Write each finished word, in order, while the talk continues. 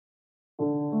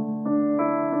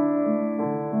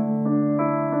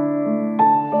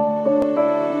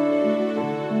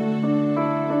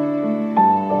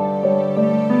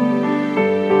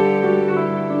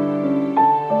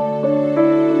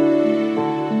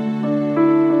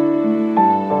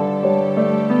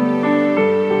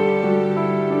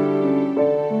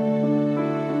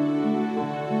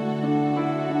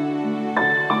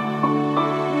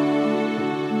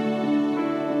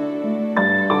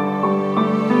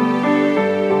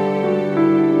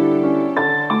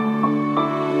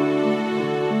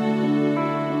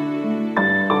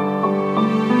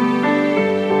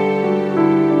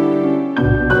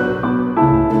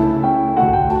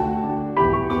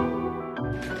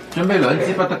準備兩支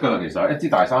筆得㗎啦，其實一支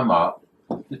大山馬，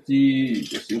一支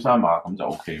小山馬咁就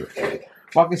OK 嘅。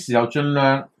畫嘅時候盡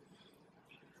量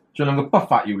個筆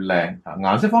法要靚啊，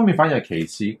顏色方面反而係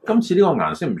其次。今次呢個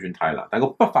顏色唔算太難，但係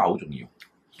個筆法好重要。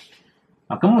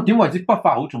啊，咁我點為之筆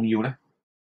法好重要咧？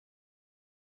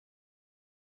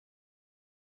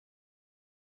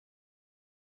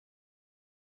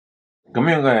咁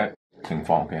樣嘅情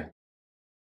況嘅，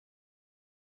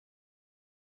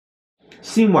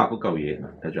先畫嗰嚿嘢，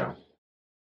睇住啊，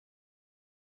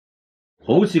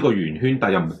好似個圓圈，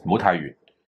但又唔好太圓。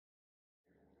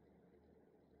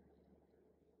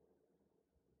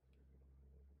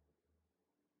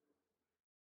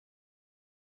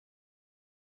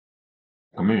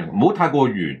咁樣樣，唔好太過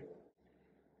圓。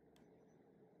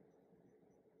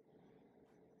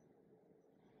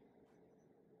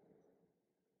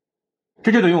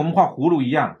這就等於我們畫葫蘆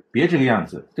一樣，別這個樣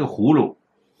子。這個葫蘆，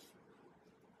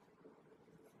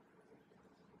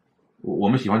我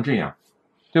們喜歡這樣，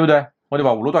對不對？我哋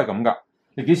畫葫蘆都係咁噶。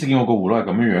你幾時見我個葫蘆係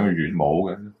咁樣樣嘅圓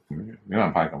冇嘅？嶺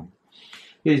南派咁。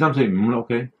1、2、3、4、5啦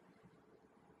 ，OK。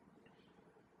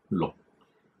6、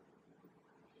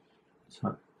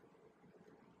7，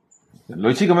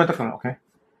類似咁樣得噶啦 ，OK。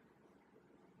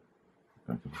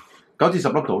9至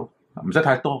10粒度咯，唔使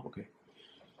太多 ，OK。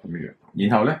咁樣，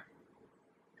然後咧。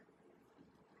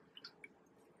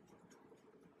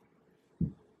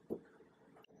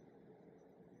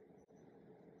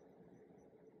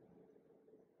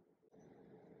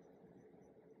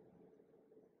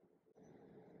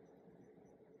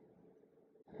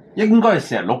應該係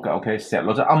石綠嘅 ，OK， 石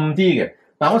綠就暗啲嘅。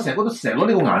但我成日覺得石綠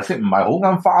呢個顏色唔係好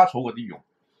啱花草嗰啲用。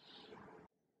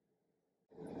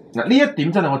嗱，呢一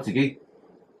點真係我自己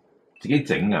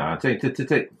整啊，即正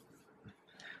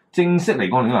式嚟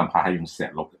講，嶺南派係用石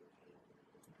綠嘅。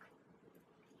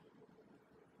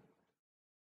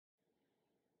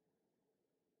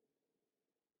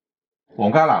黃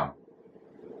加藍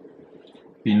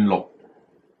變綠，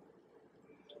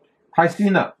太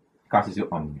鮮啦，加少少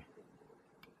暗嘅。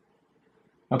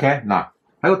OK， 嗱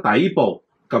喺個底部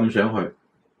撳上去，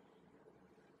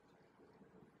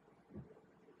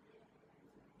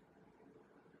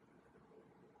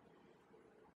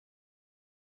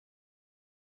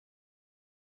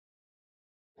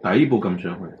底部撳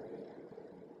上去，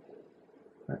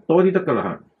多啲得㗎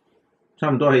啦，差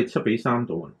唔多係7:3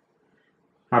度啊，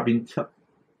下邊7，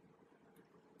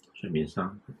上面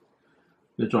3，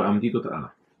你再暗啲都得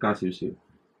啊，加少少。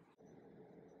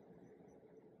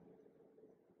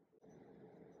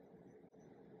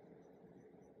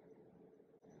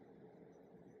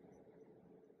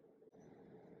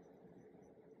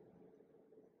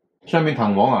上面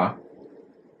藤黃啊，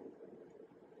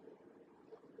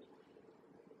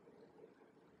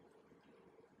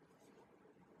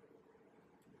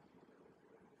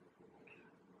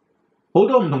好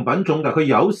多唔同品種㗎，佢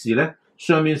有時咧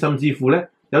上面甚至乎咧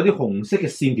有啲紅色嘅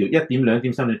線條，1點、2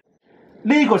點、3點，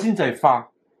呢個先至係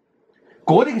花，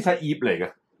嗰啲其實係葉嚟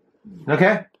嘅。OK，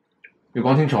 要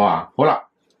講清楚啊！好啦，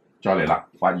再嚟啦，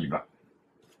畫葉啦，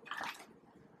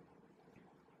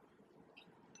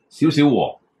少少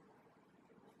黃。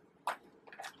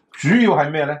主要係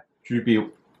咩咧？珠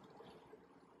標。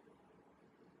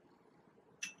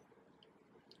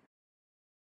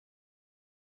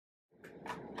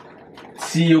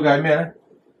次要嘅係咩咧？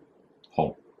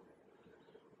紅，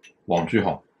黃珠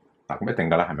紅。嗱，咁一定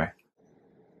㗎啦，係咪？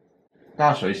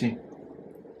加水先。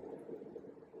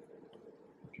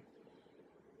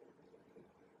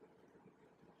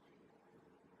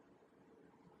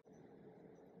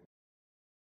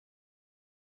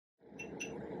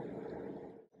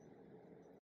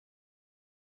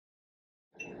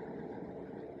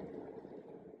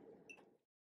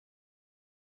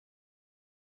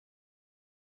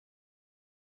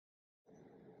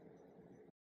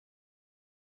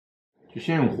就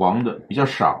先用黃的比較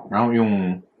少，然後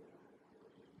用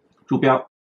柱標，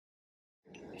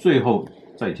最後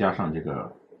再加上這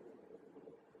個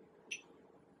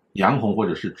洋紅或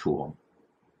者是楚紅，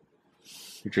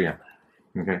就這樣。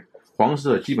OK， 黃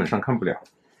色基本上看不了。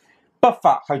筆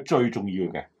法係最重要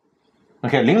嘅。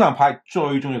OK， 嶺南派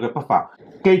最重要嘅筆法，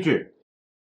記住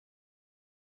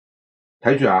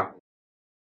睇住啊，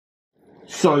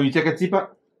垂直嘅支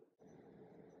筆。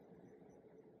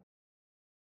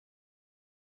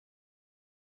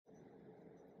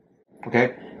OK，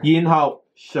 然後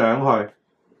上去，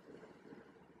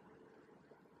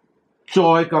再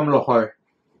撳落去，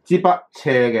支筆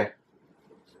斜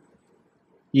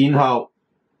嘅，然後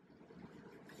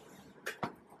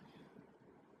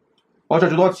我再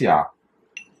做多一次啊。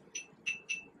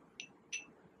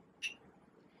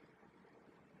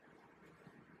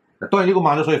當然呢個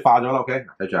慢咗，所以化咗啦。OK，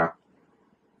 睇住啊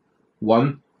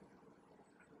 ，1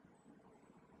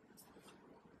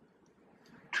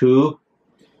 2，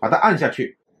 把它按下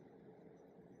去。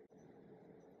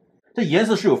这颜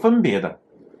色是有分别的，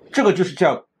这个就是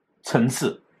叫层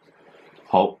次。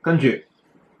好，跟住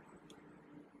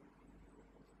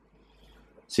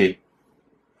，4，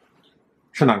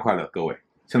聖誕快樂，各位，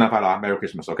聖誕快樂啊 ，Merry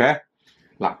Christmas，OK？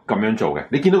 嗱，咁樣做嘅，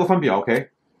你見到個分別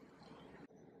OK？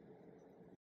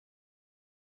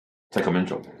 就係咁樣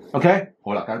做 ，OK？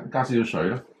 好啦，加少少水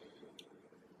啦。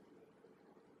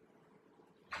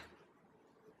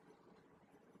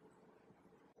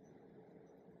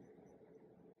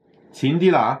淺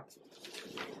啲啦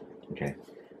 ，OK，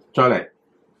 再嚟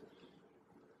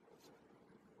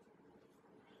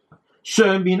上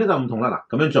邊咧就唔同啦，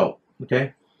嗱咁樣做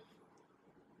 ，OK，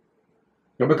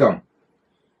 咁一撳，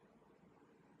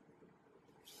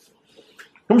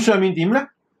咁上面點咧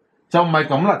就唔係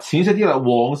咁啦，淺色啲啦，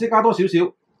黃色加多少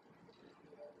少，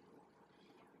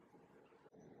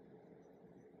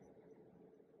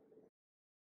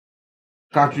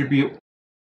加豬標，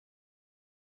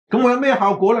咁我有咩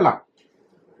效果咧？嗱，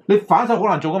你反手好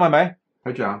難做噶嘛，係咪？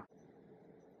睇住啊！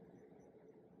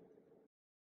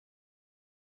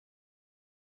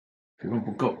水分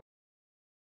不夠，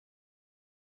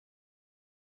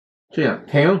這樣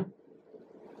停，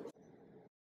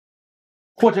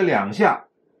或者2下，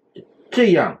這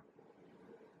樣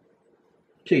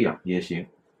也行。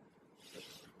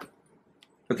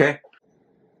OK，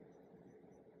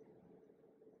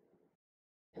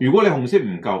 如果你紅色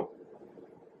唔夠，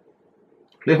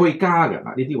你可以加嘅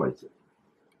嗱呢啲位置。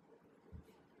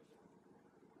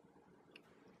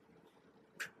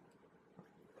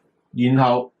然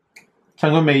後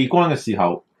趁佢未乾嘅時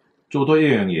候，做多一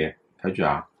樣嘢，睇住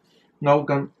啊，勾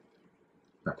筋，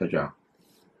嗱睇住啊，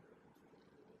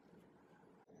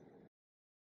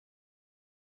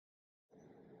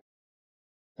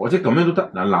或者咁樣都得，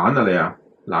嗱懶啊你啊，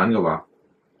懶嘅話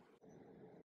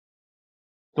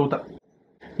都得。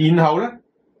然後咧，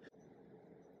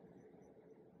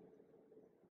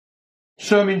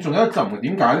上面仲有一浸嘅，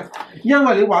點解咧？因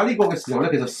為你畫呢個嘅時候咧，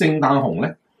其實聖誕紅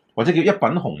咧，或者叫一品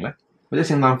紅咧，或者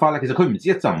聖誕花咧，其實佢唔止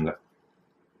一浸嘅。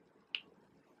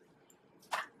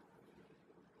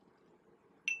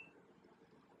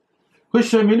佢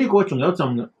上面呢個仲有一浸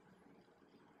嘅，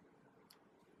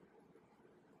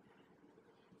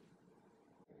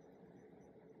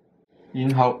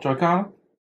然後再加啦。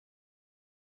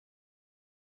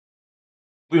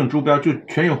不用珠標，就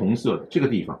全用紅色，這個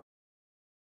地方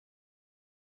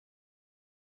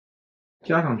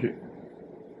加上去。